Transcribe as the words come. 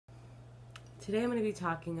Today I'm going to be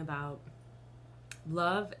talking about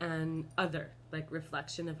love and other, like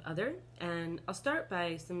reflection of other. And I'll start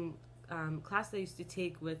by some class I used to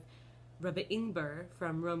take with Rabbi Ingber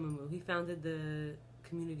from Romumu. He founded the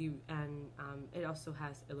community, and it also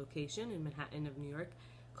has a location in Manhattan of New York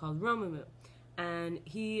called Romumu. And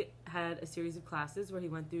he had a series of classes where he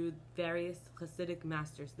went through various Hasidic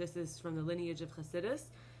masters. This is from the lineage of Hasidus,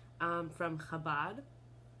 from Chabad,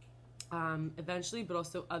 eventually, but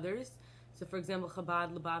also others. So, for example,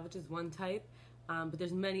 Chabad Lubavitch is one type, but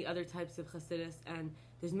there's many other types of Hasidus, and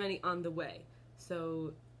there's many on the way.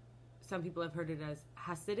 So, some people have heard it as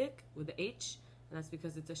Hasidic with the H, and that's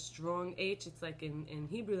because it's a strong H. It's like in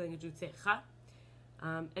Hebrew language, you'd say Cha.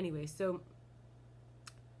 Anyway, so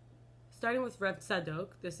starting with Rev Tzadok,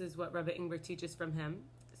 this is what Rabbi Ingber teaches from him,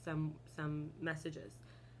 some messages.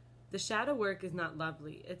 The shadow work is not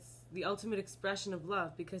lovely. It's the ultimate expression of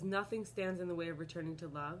love because nothing stands in the way of returning to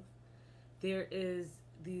love. There is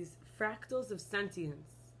these fractals of sentience,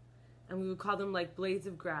 and we would call them like blades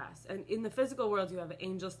of grass. And in the physical world, you have an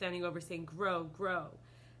angel standing over saying, grow, grow.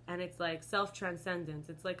 And it's like self-transcendence.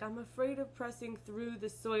 It's like, I'm afraid of pressing through the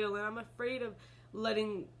soil, and I'm afraid of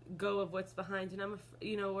letting go of what's behind, and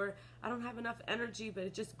or I don't have enough energy, but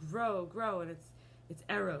it just grow, and it's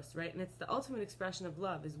eros, right? And it's the ultimate expression of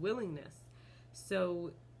love, is willingness.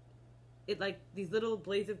 So it, like these little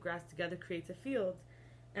blades of grass together, creates a field,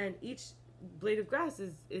 and each blade of grass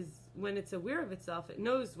is when it's aware of itself, it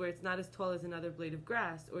knows where it's not as tall as another blade of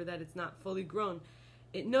grass, or that it's not fully grown.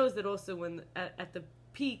 It knows that also when at the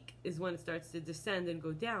peak is when it starts to descend and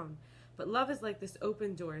go down. But love is like this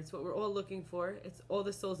open door. It's what we're all looking for. It's all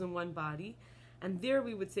the souls in one body. And there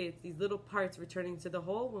we would say it's these little parts returning to the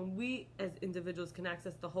whole. When we as individuals can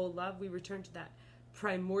access the whole love, we return to that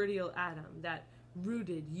primordial atom, that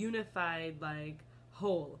rooted, unified, like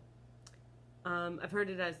whole. I've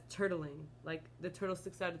heard it as turtling. Like the turtle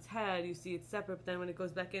sticks out its head, you see it's separate, but then when it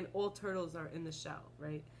goes back in, all turtles are in the shell,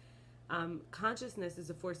 right? Consciousness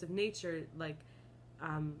is a force of nature,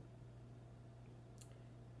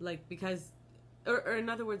 because, or in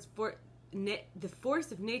other words, the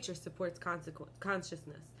force of nature supports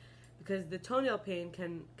consciousness, because the toenail pain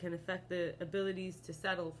can affect the abilities to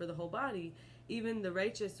settle for the whole body. Even the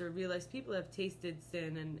righteous or realized people have tasted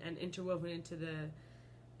sin and interwoven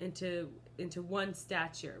into one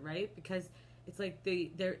stature, right? Because it's like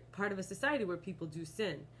they're part of a society where people do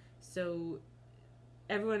sin. So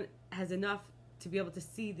everyone has enough to be able to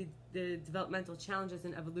see the developmental challenges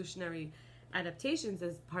and evolutionary adaptations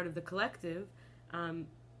as part of the collective.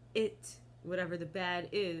 Whatever the bad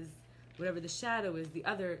is, whatever the shadow is, the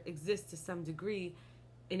other exists to some degree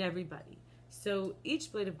in everybody. So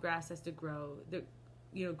each blade of grass has to grow.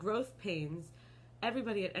 Growth pains,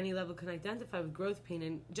 everybody at any level can identify with growth pain,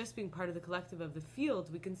 and just being part of the collective of the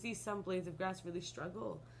field, we can see some blades of grass really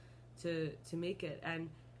struggle to make it. And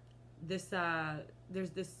this there's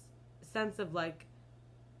this sense of like,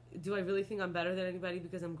 do I really think I'm better than anybody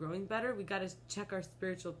because I'm growing better? We got to check our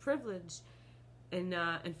spiritual privilege and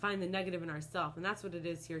find the negative in ourselves. And that's what it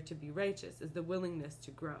is here to be righteous, is the willingness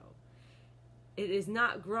to grow. It is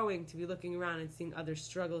not growing to be looking around and seeing other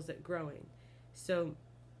struggles at growing. So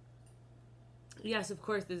yes, of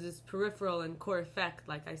course, there's this peripheral and core effect.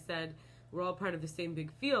 Like I said, we're all part of the same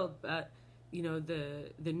big field, but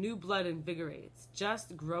the new blood invigorates.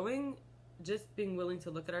 Just growing, just being willing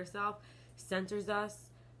to look at ourselves, centers us,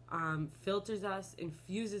 filters us,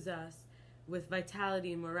 infuses us with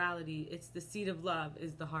vitality and morality. It's the seed of love,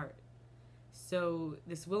 is the heart. So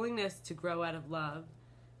this willingness to grow out of love,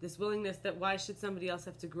 this willingness that why should somebody else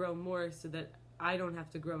have to grow more so that I don't have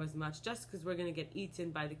to grow as much, just because we're going to get eaten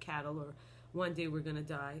by the cattle, or one day we're going to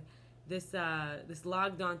die. This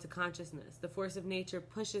logged on to consciousness. The force of nature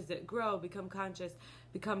pushes it, grow, become conscious,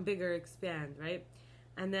 become bigger, expand, right?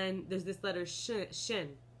 And then there's this letter shin,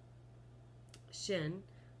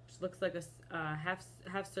 which looks like a half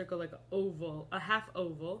circle, like a half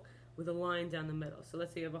oval with a line down the middle. So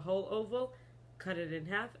let's say you have a whole oval, cut it in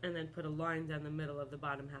half, and then put a line down the middle of the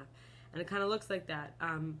bottom half, and it kind of looks like that.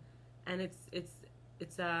 And it's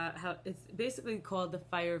basically called the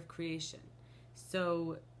fire of creation.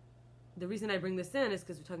 So the reason I bring this in is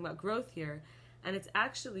because we're talking about growth here, and it's a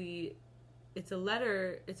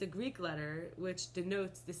Greek letter which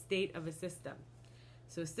denotes the state of a system.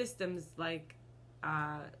 So a system's like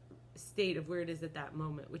state of where it is at that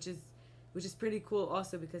moment, which is pretty cool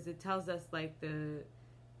also, because it tells us like the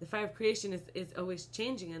fire of creation is always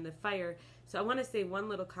changing, and the fire. So I want to say one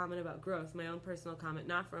little comment about growth, my own personal comment,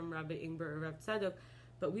 not from Rabbi Ingber or Rabbi Tzadok,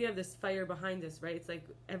 but we have this fire behind us, right? It's like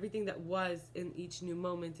everything that was in each new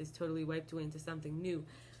moment is totally wiped away into something new.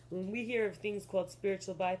 when we hear of things called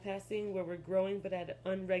spiritual bypassing, where we're growing but at an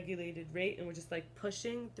unregulated rate and we're just like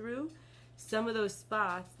pushing through, some of those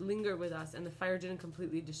spots linger with us and the fire didn't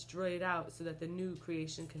completely destroy it out so that the new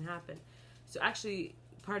creation can happen. So actually,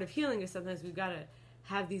 part of healing is sometimes we've got to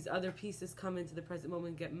have these other pieces come into the present moment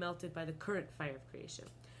and get melted by the current fire of creation.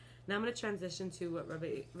 Now I'm going to transition to what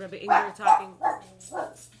Rabbi Inger talking. It's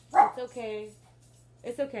okay.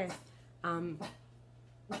 It's okay.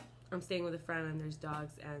 I'm staying with a friend and there's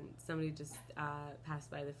dogs and somebody just passed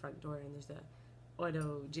by the front door and there's a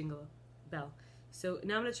auto jingle bell. So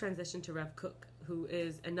now I'm going to transition to Rav Kook, who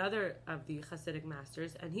is another of the Hasidic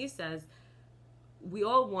masters, and he says we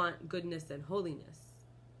all want goodness and holiness,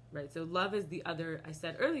 right? So love is the other. I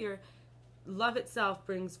said earlier, love itself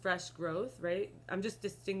brings fresh growth, right? I'm just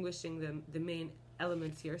distinguishing the main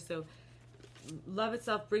elements here. So love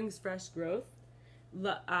itself brings fresh growth,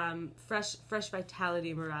 fresh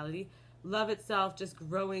vitality and morality. Love itself, just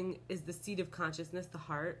growing, is the seat of consciousness, the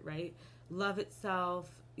heart, right? Love itself,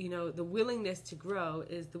 the willingness to grow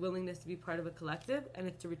is the willingness to be part of a collective, and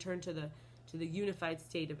it's to return to the unified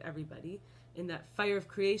state of everybody. And that fire of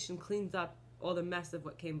creation cleans up all the mess of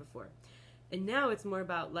what came before. And now it's more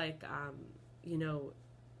about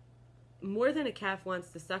more than a calf wants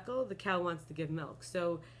to suckle, the cow wants to give milk.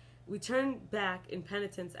 So we turn back in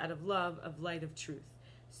penitence out of love, of light, of truth.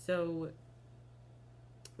 So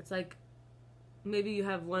it's like maybe you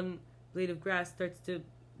have one blade of grass starts to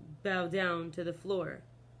bow down to the floor.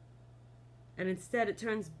 And instead it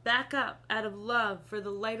turns back up out of love for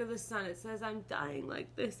the light of the sun. It says, I'm dying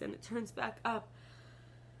like this, and it turns back up.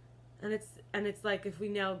 And it's like, if we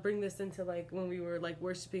now bring this into like when we were like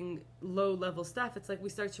worshiping low level stuff, it's like we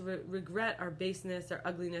start to regret our baseness, our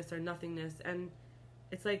ugliness, our nothingness. And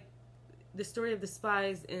it's like the story of the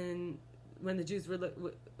spies when the Jews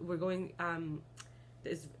were going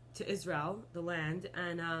to Israel, the land,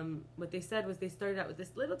 and what they said was they started out with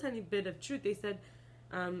this little tiny bit of truth. They said,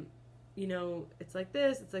 it's like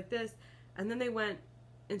this, and then they went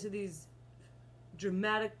into these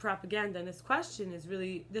dramatic propaganda. And this question is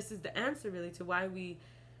really, this is the answer really to why we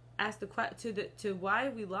ask to why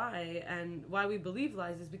we lie and why we believe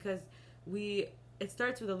lies, is because it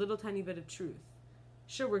starts with a little tiny bit of truth.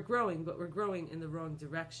 Sure, we're growing, but we're growing in the wrong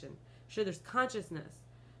direction. Sure, there's consciousness,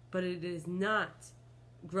 but it is not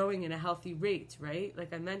growing in a healthy rate, right?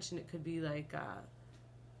 Like I mentioned, it could be like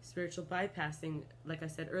spiritual bypassing, like I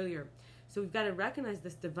said earlier. So we've got to recognize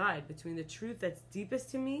this divide between the truth that's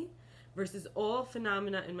deepest to me versus all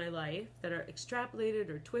phenomena in my life that are extrapolated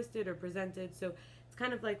or twisted or presented. So it's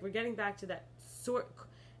kind of like we're getting back to that sort.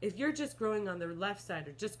 If you're just growing on the left side,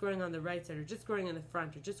 or just growing on the right side, or just growing in the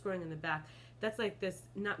front, or just growing in the back, that's like this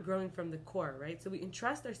not growing from the core, right? So we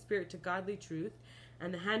entrust our spirit to godly truth,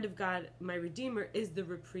 and the hand of God, my Redeemer, is the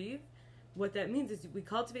reprieve. What that means is we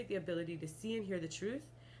cultivate the ability to see and hear the truth.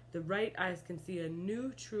 The right eyes can see a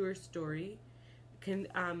new, truer story.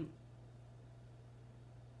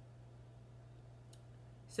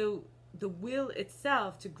 So the will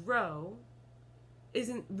itself to grow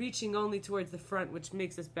isn't reaching only towards the front, which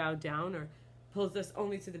makes us bow down, or pulls us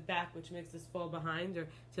only to the back, which makes us fall behind, or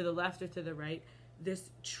to the left or to the right. This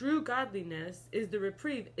true godliness is the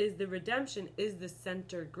reprieve, is the redemption, is the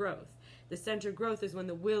center growth. The center growth is when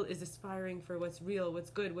the will is aspiring for what's real,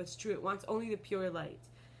 what's good, what's true. It wants only the pure light.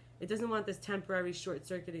 It doesn't want this temporary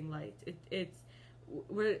short-circuiting light.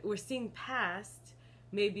 We're seeing past.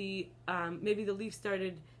 Maybe the leaf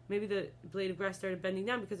started, maybe the blade of grass started bending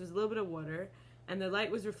down because there was a little bit of water, and the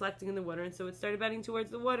light was reflecting in the water, and so it started bending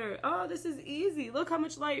towards the water. Oh, this is easy. Look how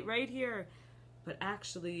much light right here. But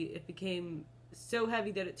actually, it became so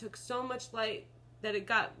heavy that it took so much light that it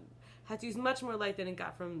had to use much more light than it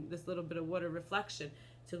got from this little bit of water reflection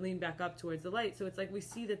to lean back up towards the light. So it's like we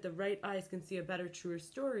see that the right eyes can see a better, truer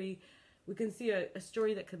story. We can see a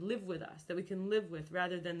story that could live with us, that we can live with,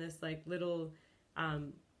 rather than this like little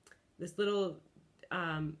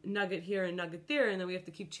nugget here and nugget there, and then we have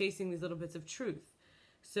to keep chasing these little bits of truth.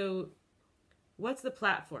 So what's the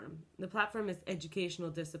platform? The platform is educational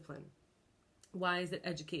discipline. Why is it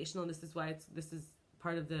educational? And this is why this is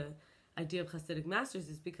part of the idea of Hasidic masters,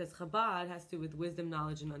 is because Chabad has to do with wisdom,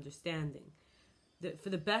 knowledge, and understanding. For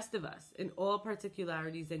the best of us, in all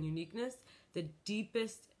particularities and uniqueness, the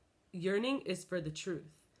deepest yearning is for the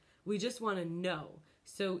truth. We just want to know.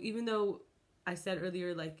 So even though I said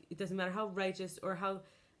earlier, like, it doesn't matter how righteous or how,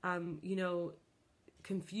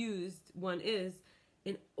 confused one is,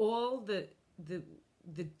 in all the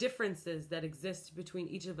differences that exist between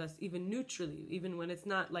each of us, even neutrally, even when it's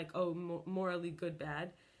not like, morally good,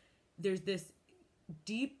 bad, there's this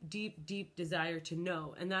deep, deep, deep desire to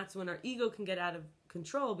know. And that's when our ego can get out of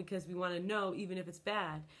control because we want to know even if it's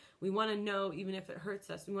bad. We want to know even if it hurts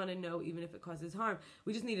us. We want to know even if it causes harm.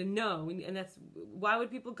 We just need to know. And that's why would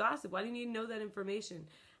people gossip? Why do you need to know that information?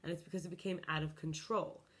 And it's because it became out of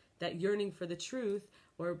control. That yearning for the truth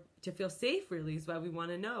or to feel safe really is why we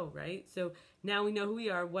want to know, right? So now we know who we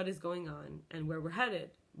are, what is going on, and where we're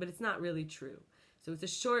headed. But it's not really true. So it's a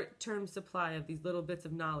short-term supply of these little bits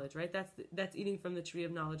of knowledge, right? That's eating from the tree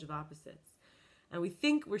of knowledge of opposites. And we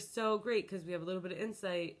think we're so great because we have a little bit of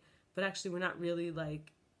insight, but actually we're not really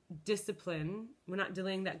like disciplined. We're not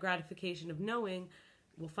delaying that gratification of knowing.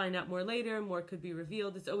 We'll find out more later. More could be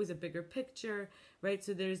revealed. It's always a bigger picture, right?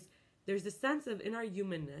 So there's a sense of, in our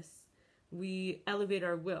humanness, we elevate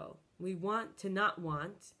our will. We want to not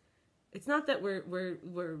want. It's not that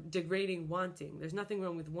we're degrading wanting. There's nothing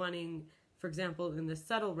wrong with wanting. For example, in the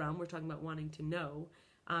subtle realm, we're talking about wanting to know.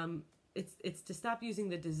 It's to stop using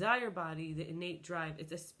the desire body, the innate drive.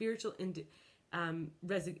 It's a spiritual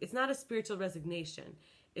it's not a spiritual resignation.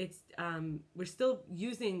 It's we're still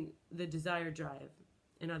using the desire drive.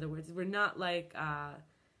 In other words, we're not like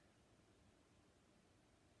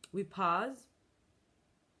we pause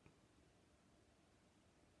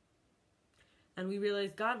and we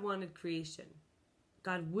realize God wanted creation.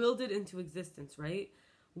 God willed it into existence, right?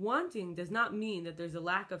 Wanting does not mean that there's a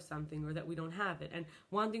lack of something or that we don't have it. And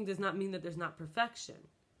wanting does not mean that there's not perfection.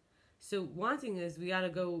 So wanting is we got to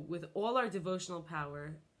go with all our devotional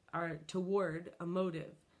power toward a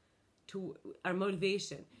motive, to our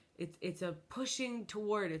motivation. It's a pushing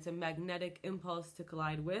toward, it's a magnetic impulse to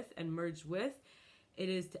collide with and merge with. It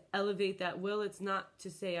is to elevate that will. It's not to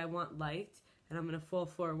say I want light and I'm going to fall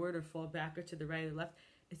forward or fall back or to the right or left.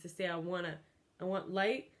 It's to say I want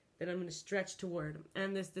light that I'm going to stretch toward.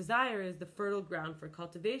 And this desire is the fertile ground for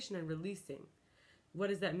cultivation and releasing. What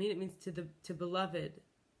does that mean? It means to beloved,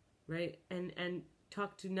 right? And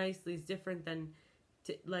talk to nicely is different than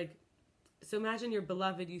to like. So imagine your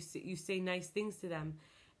beloved. You say nice things to them.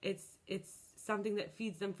 It's something that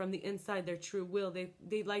feeds them from the inside, their true will.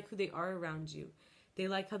 They like who they are around you. They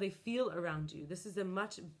like how they feel around you. This is a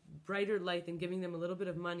much brighter light than giving them a little bit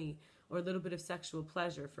of money or a little bit of sexual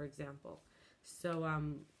pleasure, for example. So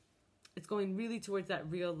it's going really towards that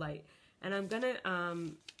real light. And I'm going to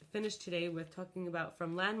finish today with talking about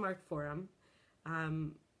from Landmark Forum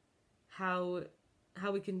how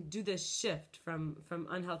we can do this shift from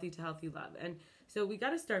unhealthy to healthy love. And so we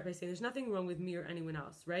got to start by saying there's nothing wrong with me or anyone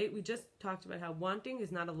else, right? We just talked about how wanting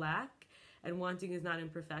is not a lack and wanting is not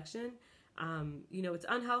imperfection. It's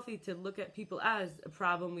unhealthy to look at people as a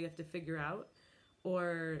problem we have to figure out,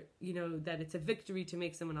 or, that it's a victory to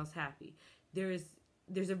make someone else happy.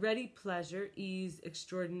 There's a ready pleasure, ease,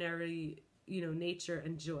 extraordinary, nature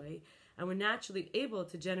and joy, and we're naturally able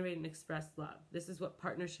to generate and express love. This is what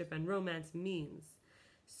partnership and romance means.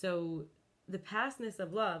 So the pastness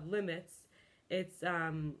of love limits. It's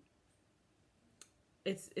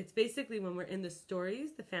basically when we're in the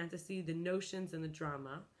stories, the fantasy, the notions, and the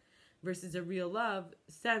drama, versus a real love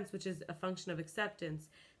sense, which is a function of acceptance.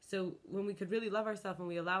 So when we could really love ourselves and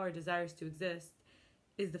we allow our desires to exist,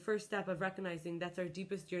 is the first step of recognizing that's our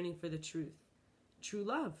deepest yearning for the truth. True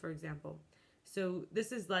love, for example. So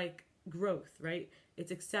this is like growth, right?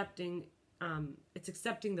 It's accepting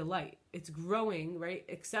the light. It's growing, right?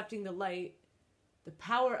 Accepting the light, the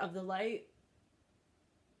power of the light.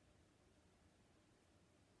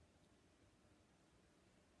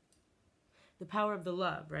 The power of the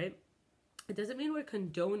love, right? It doesn't mean we're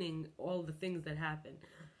condoning all the things that happen,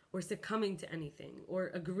 or succumbing to anything,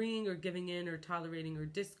 or agreeing or giving in or tolerating or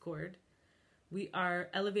discord. We are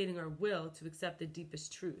elevating our will to accept the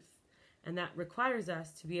deepest truth. And that requires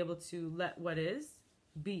us to be able to let what is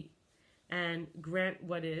be and grant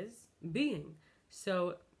what is being.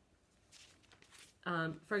 So,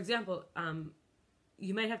 for example,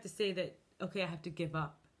 you might have to say that, okay, I have to give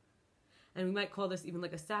up. And we might call this even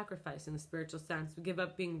like a sacrifice in the spiritual sense. We give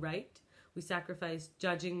up being right. We sacrifice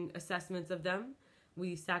judging assessments of them.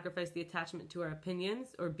 We sacrifice the attachment to our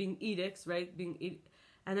opinions or being edicts, right?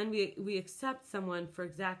 And then we accept someone for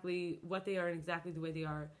exactly what they are and exactly the way they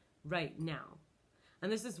are right now. And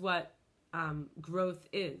this is what growth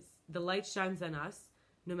is. The light shines on us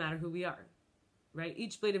no matter who we are, right?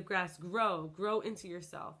 Each blade of grass, grow into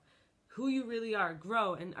yourself. Who you really are,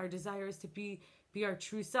 grow. And our desire is to be our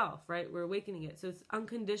true self, right? We're awakening it. So it's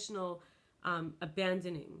unconditional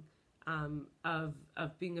abandoning of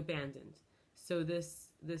being abandoned. So this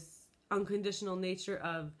unconditional nature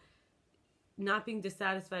of not being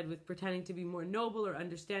dissatisfied with pretending to be more noble or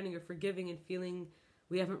understanding or forgiving and feeling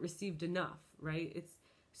we haven't received enough, right?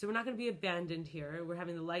 So we're not going to be abandoned here. We're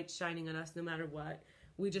having the light shining on us no matter what.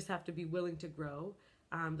 We just have to be willing to grow.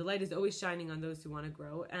 The light is always shining on those who want to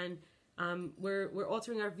grow, and we're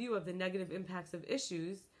altering our view of the negative impacts of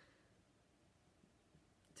issues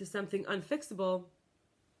to something unfixable,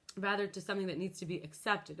 rather to something that needs to be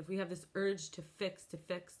accepted. If we have this urge to fix,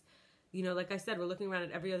 like I said, we're looking around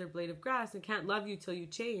at every other blade of grass and can't love you till you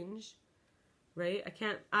change, right?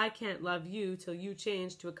 I can't love you till you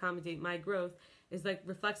change to accommodate my growth, is like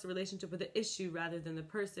reflects the relationship with the issue rather than the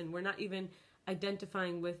person. We're not even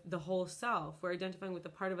identifying with the whole self. We're identifying with the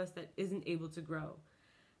part of us that isn't able to grow.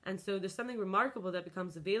 And so there's something remarkable that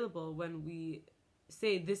becomes available when we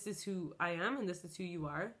say, this is who I am and this is who you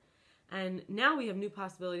are. And now we have new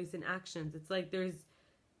possibilities and actions. It's like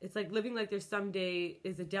living like there's someday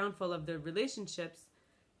is a downfall of the relationships.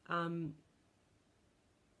 In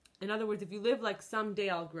other words, if you live like someday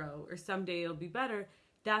I'll grow or someday it'll be better,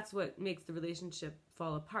 that's what makes the relationship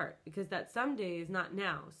fall apart, because that someday is not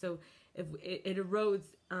now. So if it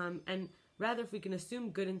erodes, and rather if we can assume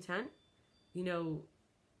good intent,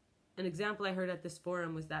 an example I heard at this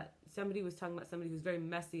forum was that somebody was talking about somebody who's very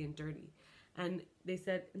messy and dirty. And they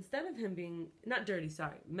said, instead of him being, not dirty,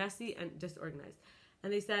 sorry, messy and disorganized.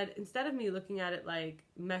 And they said, instead of me looking at it like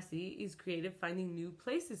messy, he's creative, finding new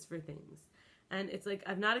places for things. And it's like,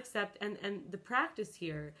 I've not and the practice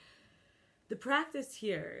here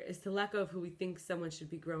is to let go of who we think someone should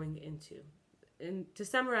be growing into. And to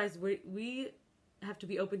summarize, we have to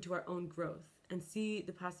be open to our own growth and see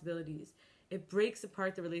the possibilities. It breaks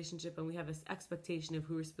apart the relationship when we have this expectation of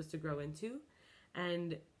who we're supposed to grow into.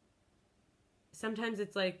 And sometimes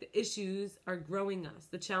it's like the issues are growing us.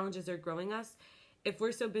 The challenges are growing us. If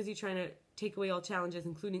we're so busy trying to take away all challenges,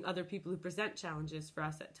 including other people who present challenges for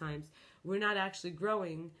us at times, we're not actually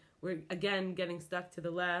growing. We're, again, getting stuck to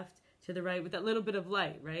the left, to the right, with that little bit of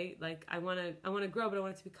light, right? Like, I want to grow, but I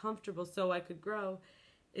want it to be comfortable so I could grow,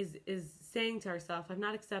 is saying to ourselves, I've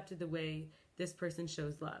not accepted the way this person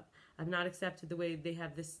shows love. I've not accepted the way they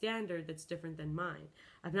have this standard that's different than mine.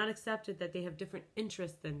 I've not accepted that they have different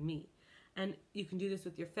interests than me. And you can do this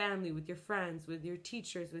with your family, with your friends, with your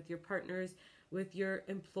teachers, with your partners, with your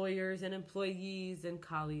employers and employees and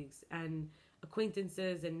colleagues and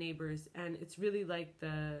acquaintances and neighbors. And it's really like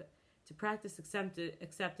to practice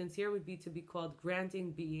acceptance here would be to be called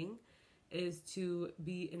granting being, is to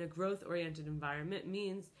be in a growth-oriented environment,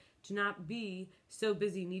 means to not be so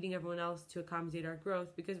busy needing everyone else to accommodate our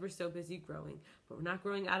growth because we're so busy growing. But we're not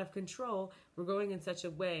growing out of control. We're growing in such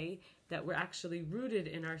a way that we're actually rooted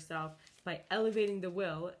in ourselves by elevating the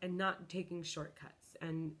will and not taking shortcuts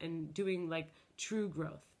and doing like true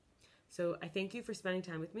growth. So I thank you for spending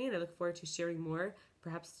time with me, and I look forward to sharing more,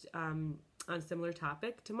 perhaps on a similar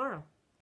topic tomorrow.